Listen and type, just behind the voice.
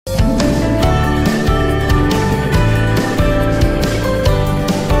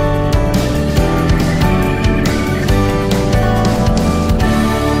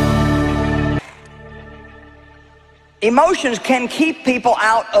Emotions can keep people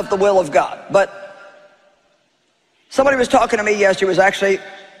out of the will of God. But somebody was talking to me yesterday. It was actually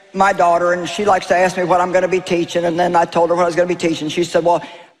my daughter, and she likes to ask me what I'm going to be teaching, and then I told her what I was going to be teaching. She said, well,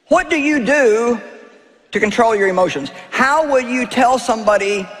 what do you do to control your emotions? How would you tell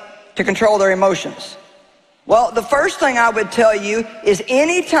somebody to control their emotions? Well, the first thing I would tell you is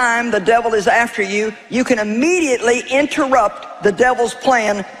anytime the devil is after you, you can immediately interrupt the devil's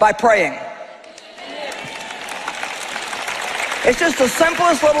plan by praying. It's just the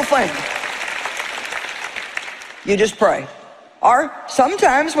simplest little thing. You just pray. Or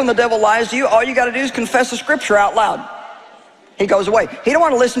sometimes when the devil lies to you, all you got to do is confess a scripture out loud. He goes away. He don't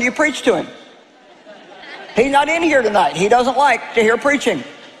want to listen to you preach to him. He's not in here tonight. He doesn't like to hear preaching.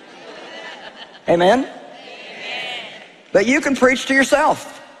 Amen? But you can preach to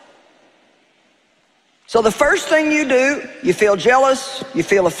yourself. So the first thing you do, you feel jealous, you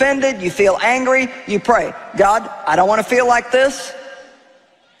feel offended, you feel angry, you pray. God, I don't want to feel like this,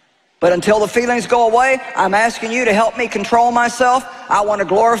 but until the feelings go away, I'm asking you to help me control myself. I want to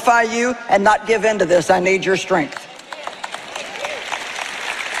glorify you and not give in to this. I need your strength.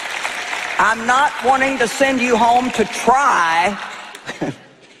 I'm not wanting to send you home to try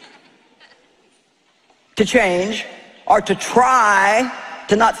to change or to try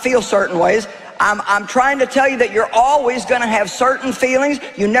to not feel certain ways. I'm trying to tell you that you're always going to have certain feelings.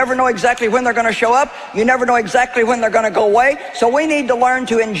 You never know exactly when they're going to show up. You never know exactly when they're going to go away. So we need to learn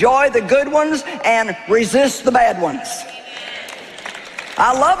to enjoy the good ones and resist the bad ones.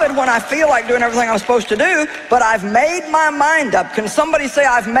 I love it when I feel like doing everything I'm supposed to do, but I've made my mind up. Can somebody say,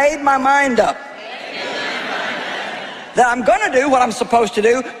 I've made my mind up? That I'm going to do what I'm supposed to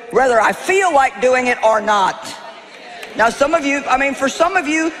do, whether I feel like doing it or not. Now some of you, for some of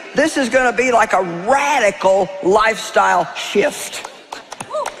you, this is going to be like a radical lifestyle shift.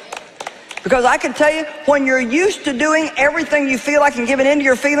 Because I can tell you, when you're used to doing everything you feel like and giving in to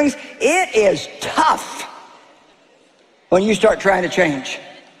your feelings, it is tough when you start trying to change.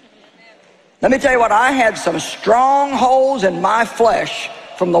 Let me tell you what, I had some strongholds in my flesh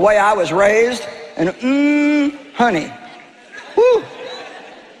from the way I was raised, and honey, whew,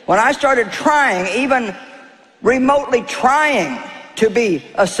 when I started trying, even remotely trying to be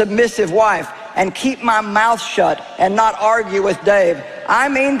a submissive wife and keep my mouth shut and not argue with Dave,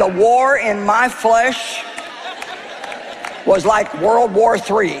 the war in my flesh was like World War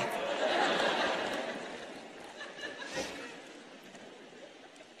III.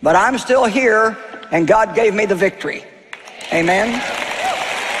 But I'm still here, and God gave me the victory. Amen.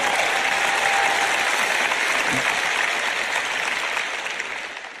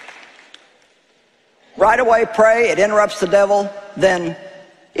 Right away, pray. It interrupts the devil. Then,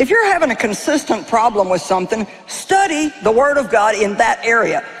 if you're having a consistent problem with something, study the Word of God in that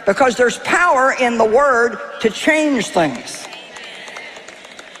area, because there's power in the Word to change things.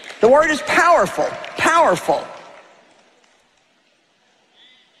 The Word is powerful, powerful.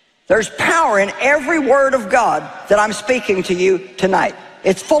 There's power in every word of God that I'm speaking to you tonight.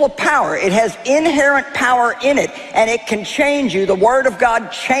 It's full of power. It has inherent power in it, and it can change you. The Word of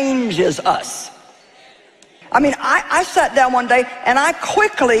God changes us. I sat down one day and I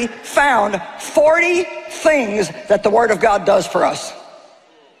quickly found 40 things that the Word of God does for us.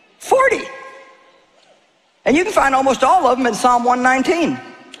 40. And you can find almost all of them in Psalm 119.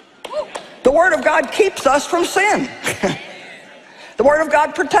 The Word of God keeps us from sin. The Word of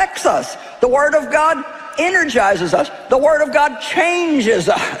God protects us. The Word of God energizes us. The Word of God changes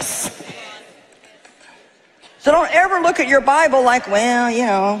us. So don't ever look at your Bible like,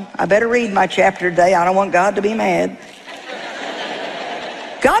 well, I better read my chapter today. I don't want God to be mad.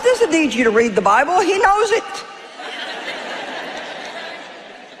 God doesn't need you to read the Bible. He knows it.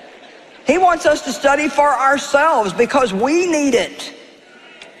 He wants us to study for ourselves because we need it.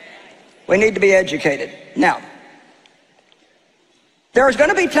 We need to be educated. Now, there's going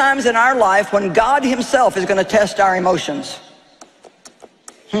to be times in our life when God Himself is going to test our emotions.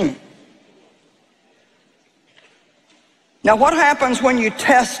 Now, what happens when you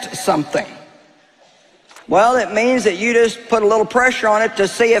test something? Well, it means that you just put a little pressure on it to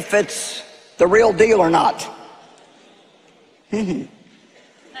see if it's the real deal or not. Have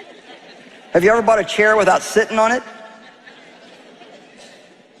you ever bought a chair without sitting on it?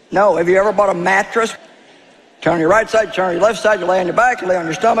 No. Have you ever bought a mattress? Turn on your right side, turn on your left side, you lay on your back, you lay on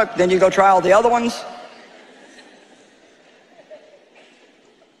your stomach, then you go try all the other ones.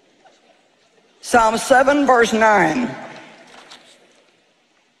 Psalm 7, verse 9.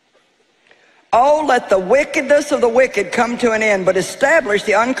 Oh, let the wickedness of the wicked come to an end, but establish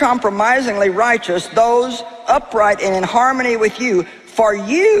the uncompromisingly righteous, those upright and in harmony with you. For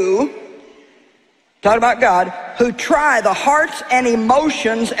you, talking about God, who try the hearts and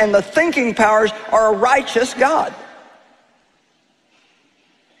emotions and the thinking powers are a righteous God.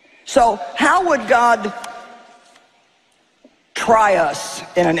 So how would God try us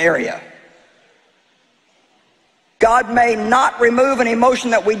in an area? God may not remove an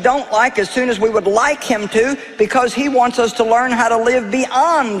emotion that we don't like as soon as we would like him to, because he wants us to learn how to live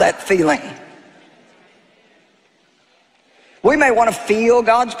beyond that feeling. We may want to feel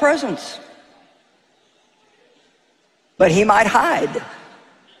God's presence, but he might hide.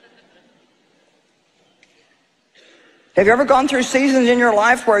 Have you ever gone through seasons in your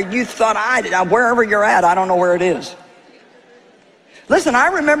life where you thought, wherever you're at, I don't know where it is? Listen, I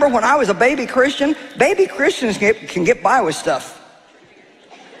remember when I was a baby Christians can get by with stuff.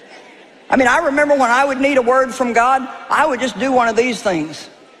 I mean, I remember when I would need a word from God, I would just do one of these things.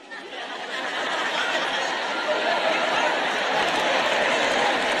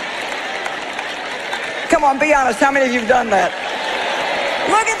 Come on, be honest. How many of you have done that?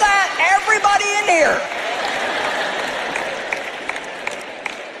 Look at that. Everybody in here.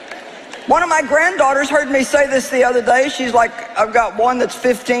 One of my granddaughters heard me say this the other day. She's like, I've got one that's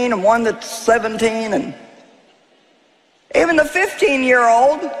 15 and one that's 17. And even the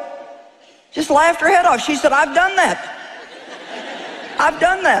 15-year-old just laughed her head off. She said, I've done that. I've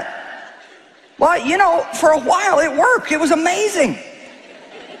done that. Well, you know, for a while it worked. It was amazing.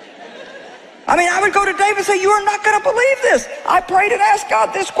 I mean, I would go to Dave and say, you are not going to believe this. I prayed and asked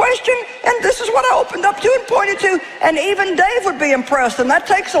God this question, and this is what I opened up to and pointed to. And even Dave would be impressed, and that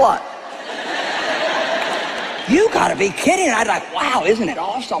takes a lot. You got to be kidding. I'd like, wow, isn't it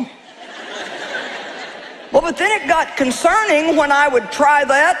awesome? Well, but then it got concerning when I would try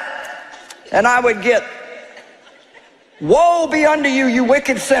that, and I would get, woe be unto you, you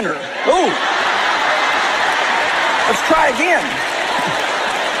wicked sinner. Ooh. Let's try again.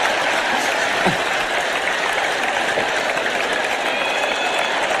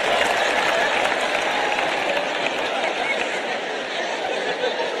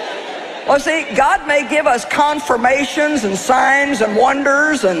 Well, see, God may give us confirmations and signs and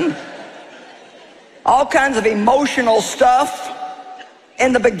wonders and all kinds of emotional stuff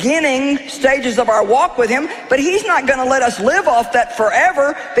in the beginning stages of our walk with him, but he's not going to let us live off that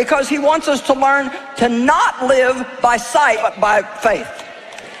forever, because he wants us to learn to not live by sight, but by faith.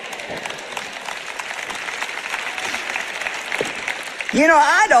 You know,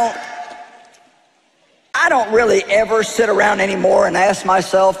 I don't really ever sit around anymore and ask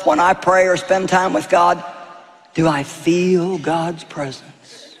myself when I pray or spend time with God, do I feel God's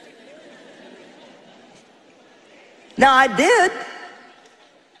presence? Now, I did.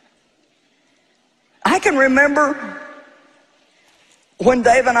 I can remember when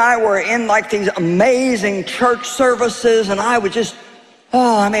Dave and I were in like these amazing church services, and I would just,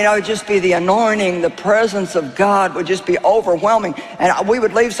 I would just be the anointing, the presence of God would just be overwhelming. And we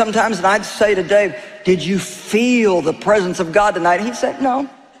would leave sometimes, and I'd say to Dave, did you feel the presence of God tonight? And he'd say, no.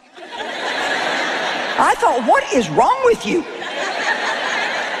 I thought, what is wrong with you?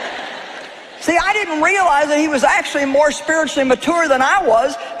 See, I didn't realize that he was actually more spiritually mature than I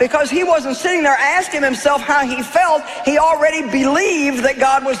was, because he wasn't sitting there asking himself how he felt. He already believed that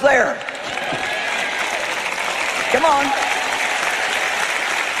God was there. Come on.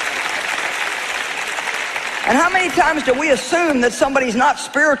 And how many times do we assume that somebody's not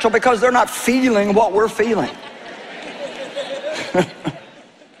spiritual because they're not feeling what we're feeling?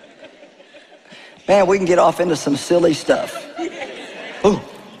 Man, we can get off into some silly stuff. Ooh,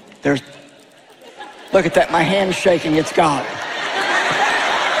 look at that, my hand's shaking, it's God.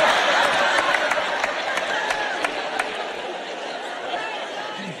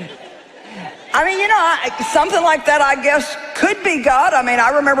 I mean, you know, something like that, I guess, could be God. I mean, I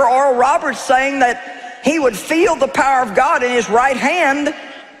remember Oral Roberts saying that he would feel the power of God in his right hand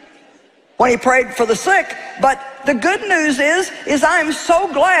when he prayed for the sick. But the good news is I'm so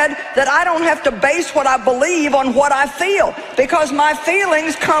glad that I don't have to base what I believe on what I feel, because my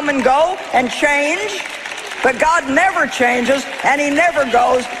feelings come and go and change, but God never changes and he never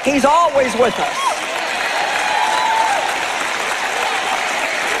goes. He's always with us.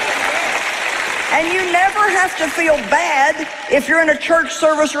 And you never have to feel bad if you're in a church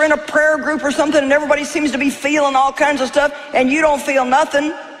service or in a prayer group or something and everybody seems to be feeling all kinds of stuff and you don't feel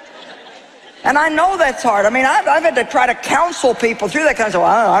nothing. And I know that's hard. I mean, I've had to try to counsel people through that kind of stuff.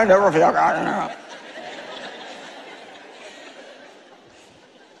 I never feel, I don't know.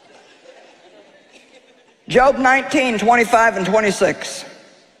 Job 19, 25 and 26.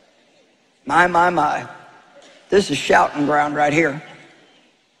 My. This is shouting ground right here.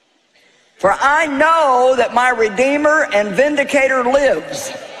 For I know that my Redeemer and Vindicator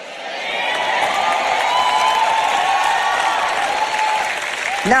lives.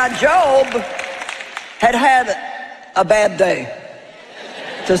 Now, Job had had a bad day,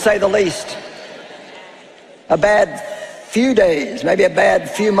 to say the least. A bad few days, maybe a bad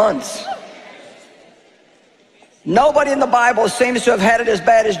few months. Nobody in the Bible seems to have had it as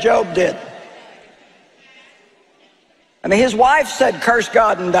bad as Job did. I mean, his wife said, curse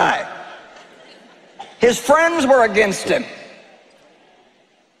God and die. His friends were against him.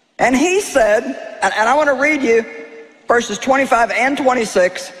 And he said, and I want to read you verses 25 and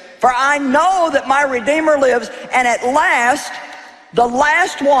 26, for I know that my Redeemer lives, and at last, the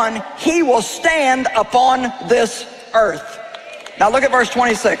last one, he will stand upon this earth. Now look at verse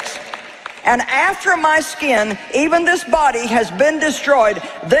 26. And after my skin, even this body has been destroyed,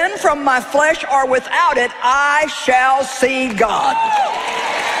 then from my flesh or without it, I shall see God.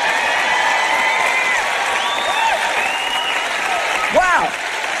 Wow.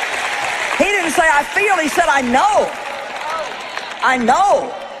 He didn't say, I feel, he said, I know. I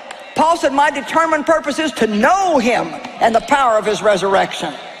know. Paul said, my determined purpose is to know him and the power of his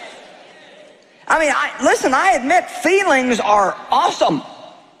resurrection. I mean, listen, I admit feelings are awesome.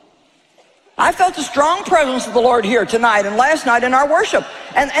 I felt a strong presence of the Lord here tonight and last night in our worship,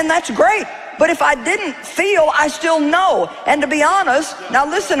 and that's great. But if I didn't feel, I still know. And to be honest, now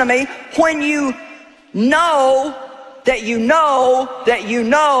listen to me, when you know that you know that you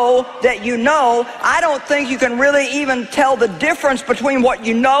know that you know, I don't think you can really even tell the difference between what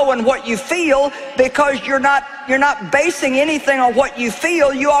you know and what you feel, because you're not basing anything on what you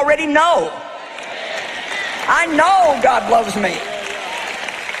feel. You already know. I know God loves me.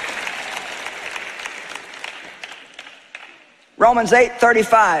 Romans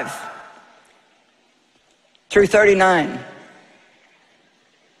 8:35 through 39.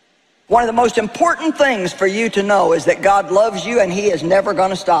 One of the most important things for you to know is that God loves you and he is never going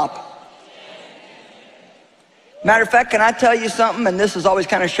to stop. Matter of fact, can I tell you something, and this is always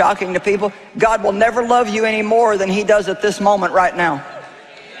kind of shocking to people? God will never love you any more than he does at this moment right now.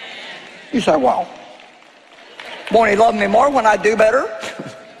 You say, well, won't he love me more when I do better?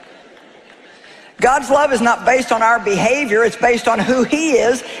 God's love is not based on our behavior, it's based on who he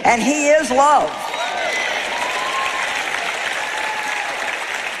is, and he is love.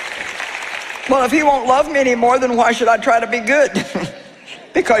 Well, if he won't love me anymore, then why should I try to be good?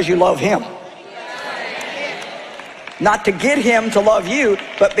 Because you love him. Not to get him to love you,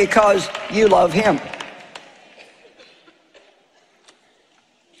 but because you love him.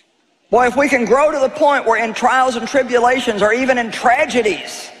 Boy, if we can grow to the point where in trials and tribulations, or even in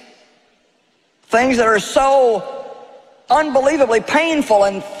tragedies, things that are so unbelievably painful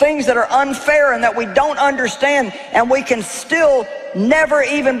and things that are unfair and that we don't understand, and we can still never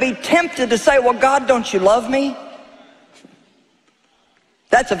even be tempted to say, well, God, don't you love me?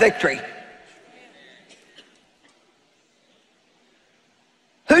 That's a victory.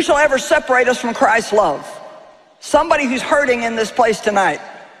 Who shall ever separate us from Christ's love? Somebody who's hurting in this place tonight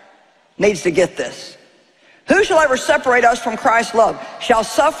needs to get this. Who shall ever separate us from Christ's love? Shall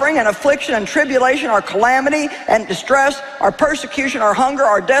suffering and affliction and tribulation or calamity and distress or persecution or hunger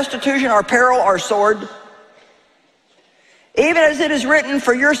or destitution or peril or sword? Even as it is written,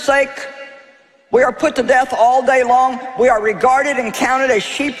 for your sake we are put to death all day long. We are regarded and counted as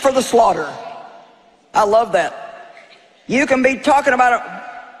sheep for the slaughter. I love that. You can be talking about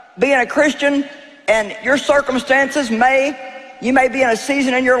being a Christian, and your circumstances you may be in a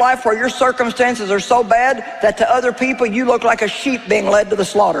season in your life where your circumstances are so bad that to other people you look like a sheep being led to the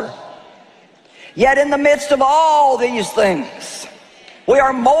slaughter. Yet in the midst of all these things, we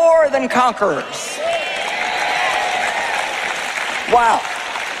are more than conquerors. Wow.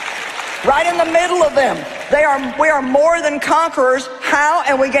 Right in the middle of them, we are more than conquerors. How?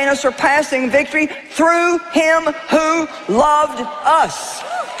 And we gain a surpassing victory through him who loved us.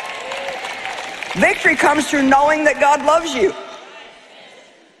 Victory comes through knowing that God loves you.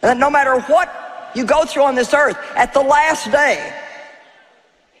 And that no matter what you go through on this earth, at the last day,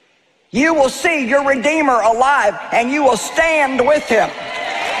 you will see your Redeemer alive and you will stand with him.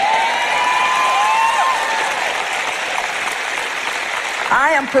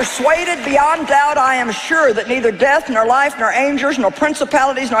 I am persuaded beyond doubt, I am sure that neither death, nor life, nor angels, nor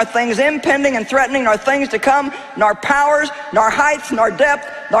principalities, nor things impending and threatening, nor things to come, nor powers, nor heights, nor depth,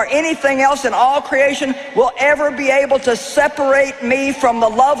 nor anything else in all creation will ever be able to separate me from the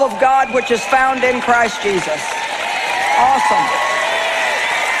love of God which is found in Christ Jesus. Awesome.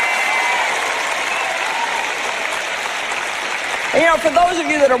 And you know, for those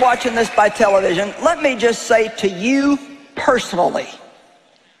of you that are watching this by television, let me just say to you personally,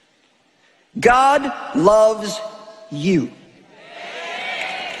 God loves you.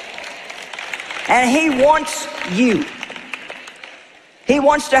 And he wants you. He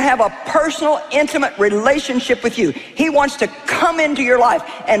wants to have a personal, intimate relationship with you. He wants to come into your life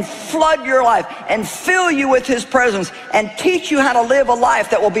and flood your life and fill you with his presence and teach you how to live a life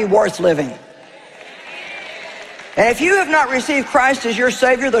that will be worth living. And if you have not received Christ as your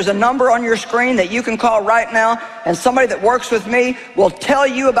Savior, there's a number on your screen that you can call right now, and somebody that works with me will tell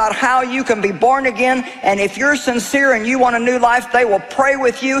you about how you can be born again. And if you're sincere and you want a new life, they will pray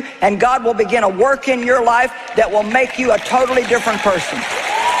with you, and God will begin a work in your life that will make you a totally different person.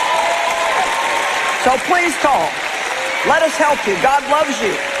 So please call. Let us help you. God loves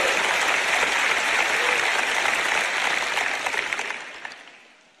you.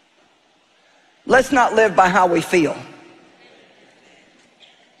 Let's not live by how we feel.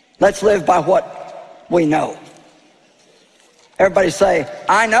 Let's live by what we know. Everybody say,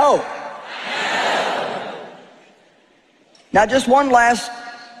 I know. Now, just one last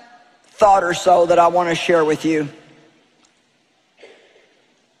thought or so that I want to share with you.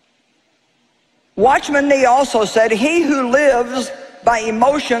 Watchman Nee also said, he who lives by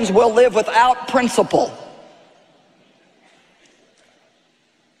emotions will live without principle.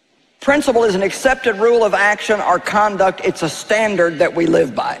 Principle is an accepted rule of action or conduct. It's a standard that we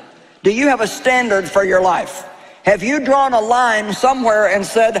live by. Do you have a standard for your life? Have you drawn a line somewhere and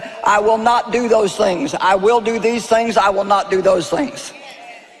said, I will not do those things. I will do these things. I will not do those things.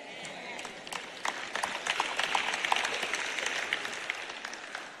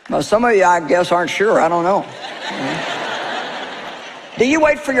 Well, some of you, I guess, aren't sure. I don't know. Do you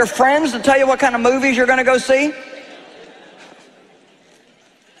wait for your friends to tell you what kind of movies you're going to go see?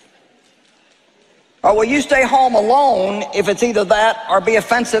 Or will you stay home alone if it's either that or be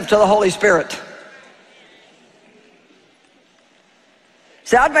offensive to the Holy Spirit?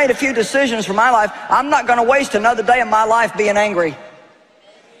 See, I've made a few decisions for my life. I'm not going to waste another day of my life being angry.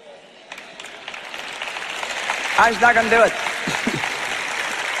 I'm just not going to do it.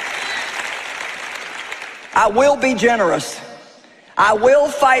 I will be generous. I will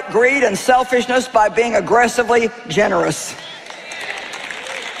fight greed and selfishness by being aggressively generous.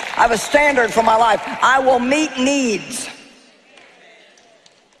 I have a standard for my life. I will meet needs.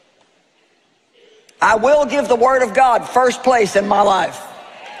 I will give the Word of God first place in my life.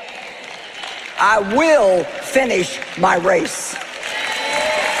 I will finish my race.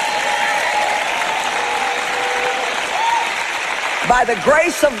 By the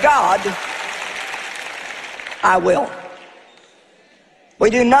grace of God, I will. We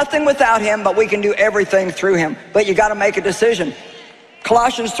do nothing without him, but we can do everything through him. But you got to make a decision.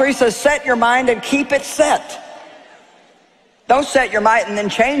 Colossians 3 says, set your mind and keep it set. Don't set your mind and then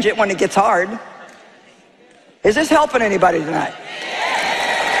change it when it gets hard. Is this helping anybody tonight?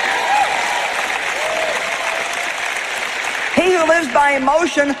 He who lives by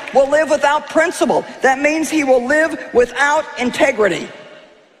emotion will live without principle. That means he will live without integrity.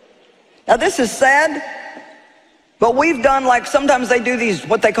 Now this is sad, but we've done, like, sometimes they do these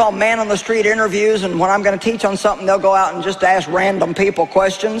what they call man on the street interviews, and when I'm going to teach on something, they'll go out and just ask random people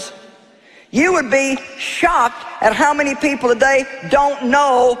questions. You would be shocked at how many people today don't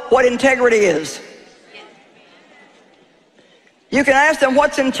know what integrity is. You can ask them,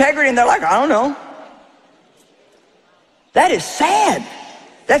 what's integrity? And they're like, I don't know. That is sad.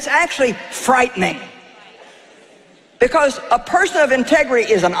 That's actually frightening. Because a person of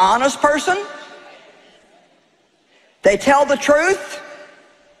integrity is an honest person. They tell the truth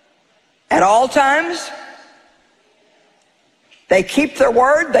at all times. They keep their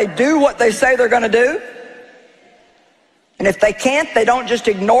word. They do what they say they're going to do. And if they can't, they don't just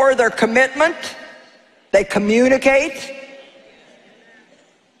ignore their commitment. They communicate.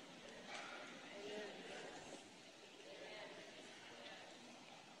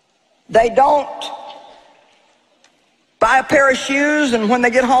 They don't buy a pair of shoes and when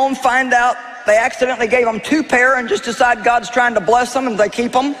they get home find out they accidentally gave them 2 pair and just decide God's trying to bless them and they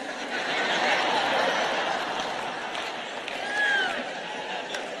keep them.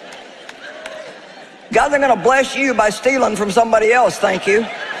 God's not going to bless you by stealing from somebody else, thank you.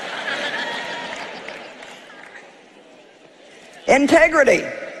 Integrity.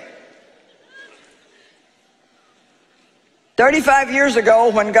 35 years ago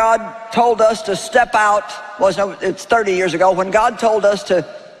when God told us to step out, well, no, it's 30 years ago, when God told us to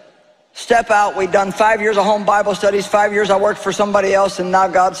step out, we'd done 5 years of home Bible studies, 5 years I worked for somebody else, and now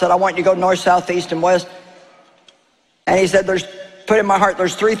God said, I want you to go north, south, east, and west. And he said, put in my heart,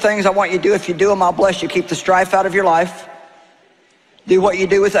 there's 3 things I want you to do. If you do them, I'll bless you. Keep the strife out of your life. Do what you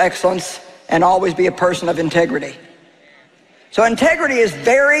do with excellence, and always be a person of integrity. So integrity is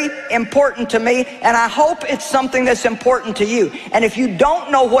very important to me, and I hope it's something that's important to you. And if you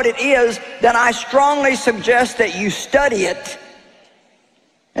don't know what it is, then I strongly suggest that you study it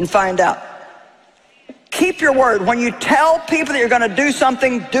and find out. Keep your word. When you tell people that you're going to do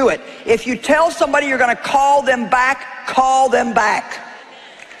something, do it. If you tell somebody you're going to call them back, call them back.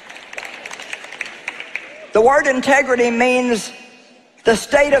 The word integrity means the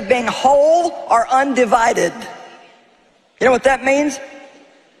state of being whole or undivided. You know what that means?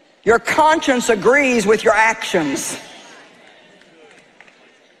 Your conscience agrees with your actions.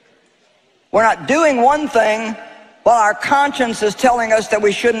 We're not doing one thing while our conscience is telling us that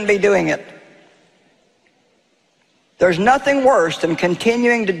we shouldn't be doing it. There's nothing worse than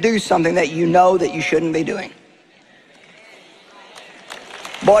continuing to do something that you know that you shouldn't be doing.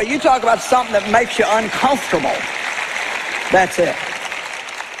 Boy, you talk about something that makes you uncomfortable. That's it.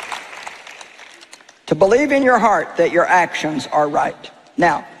 To believe in your heart that your actions are right.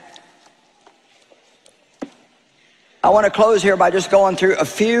 Now, I want to close here by just going through a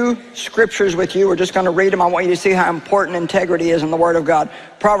few scriptures with you. We're just going to read them. I want you to see how important integrity is in the Word of God.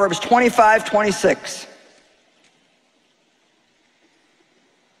 Proverbs 25:26.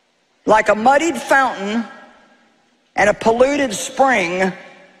 Like a muddied fountain and a polluted spring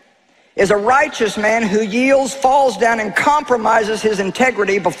is a righteous man who yields, falls down, and compromises his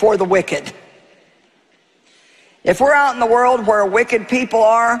integrity before the wicked. If we're out in the world where wicked people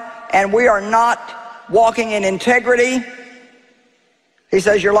are and we are not walking in integrity, he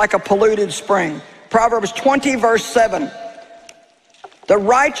says you're like a polluted spring. Proverbs 20 verse 7. The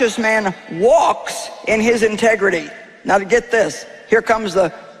righteous man walks in his integrity. Now to get this, here comes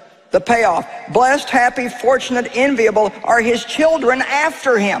the payoff. Blessed, happy, fortunate, enviable are his children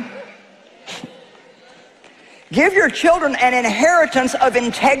after him. Give your children an inheritance of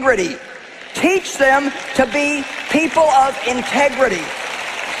integrity. Teach them to be people of integrity.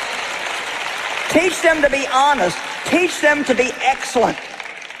 Teach them to be honest. Teach them to be excellent.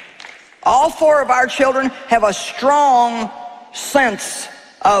 All four of our children have a strong sense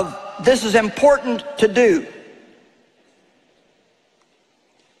of this is important to do.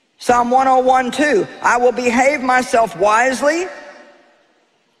 Psalm 101:2, I will behave myself wisely,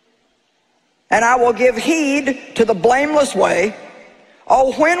 and I will give heed to the blameless way.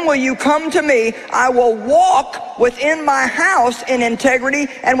 Oh, when will you come to me? I will walk within my house in integrity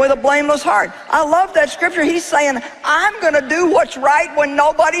and with a blameless heart. I love that scripture. He's saying, I'm going to do what's right when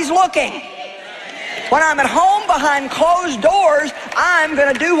nobody's looking. When I'm at home behind closed doors, I'm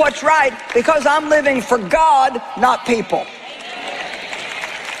going to do what's right because I'm living for God, not people.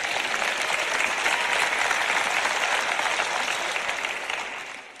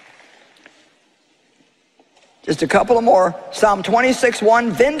 Just a couple of more. Psalm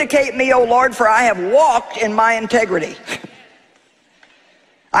 26:1, vindicate me, O Lord, for I have walked in my integrity.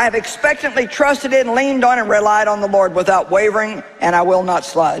 I have expectantly trusted in, leaned on, and relied on the Lord without wavering, and I will not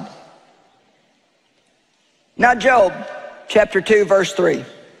slide. Now Job, chapter 2, verse 3.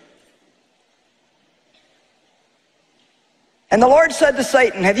 And the Lord said to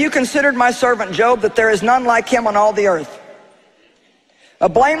Satan, have you considered my servant Job, that there is none like him on all the earth? A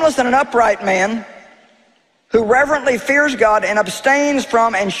blameless and an upright man, who reverently fears God and abstains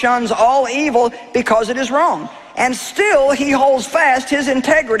from and shuns all evil because it is wrong. And still he holds fast his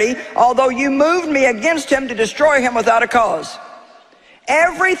integrity, although you moved me against him to destroy him without a cause.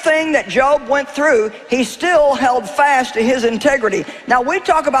 Everything that Job went through, he still held fast to his integrity. Now we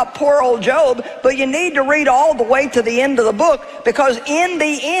talk about poor old Job, but you need to read all the way to the end of the book, because in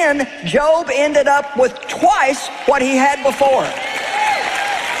the end, Job ended up with twice what he had before.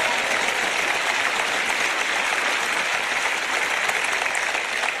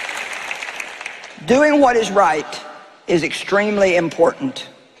 Doing what is right is extremely important.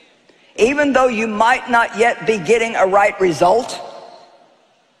 Even though you might not yet be getting a right result,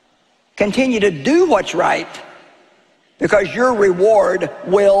 continue to do what's right, because your reward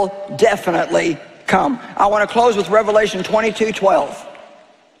will definitely come. I want to close with Revelation 22:12.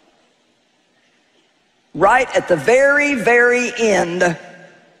 Right at the very, very end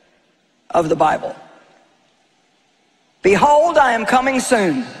of the Bible. Behold, I am coming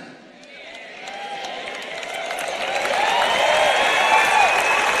soon.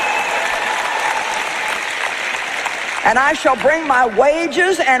 And I shall bring my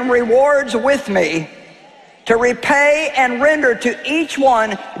wages and rewards with me to repay and render to each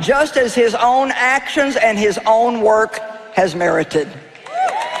one just as his own actions and his own work has merited.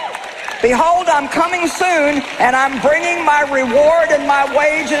 Behold, I'm coming soon, and I'm bringing my reward and my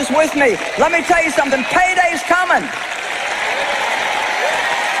wages with me. Let me tell you something, payday's coming.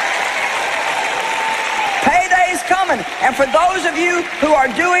 Payday's coming. coming. And for those of you who are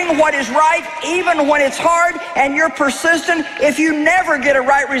doing what is right, even when it's hard and you're persistent, if you never get a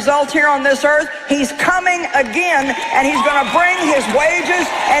right result here on this earth, He's coming again, and He's going to bring His wages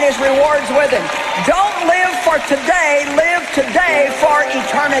and His rewards with Him. Don't live for today, live today for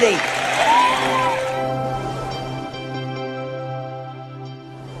eternity.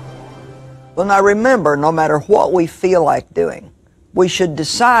 Well, now remember, no matter what we feel like doing, we should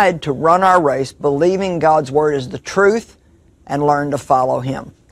decide to run our race believing God's Word is the truth and learn to follow Him.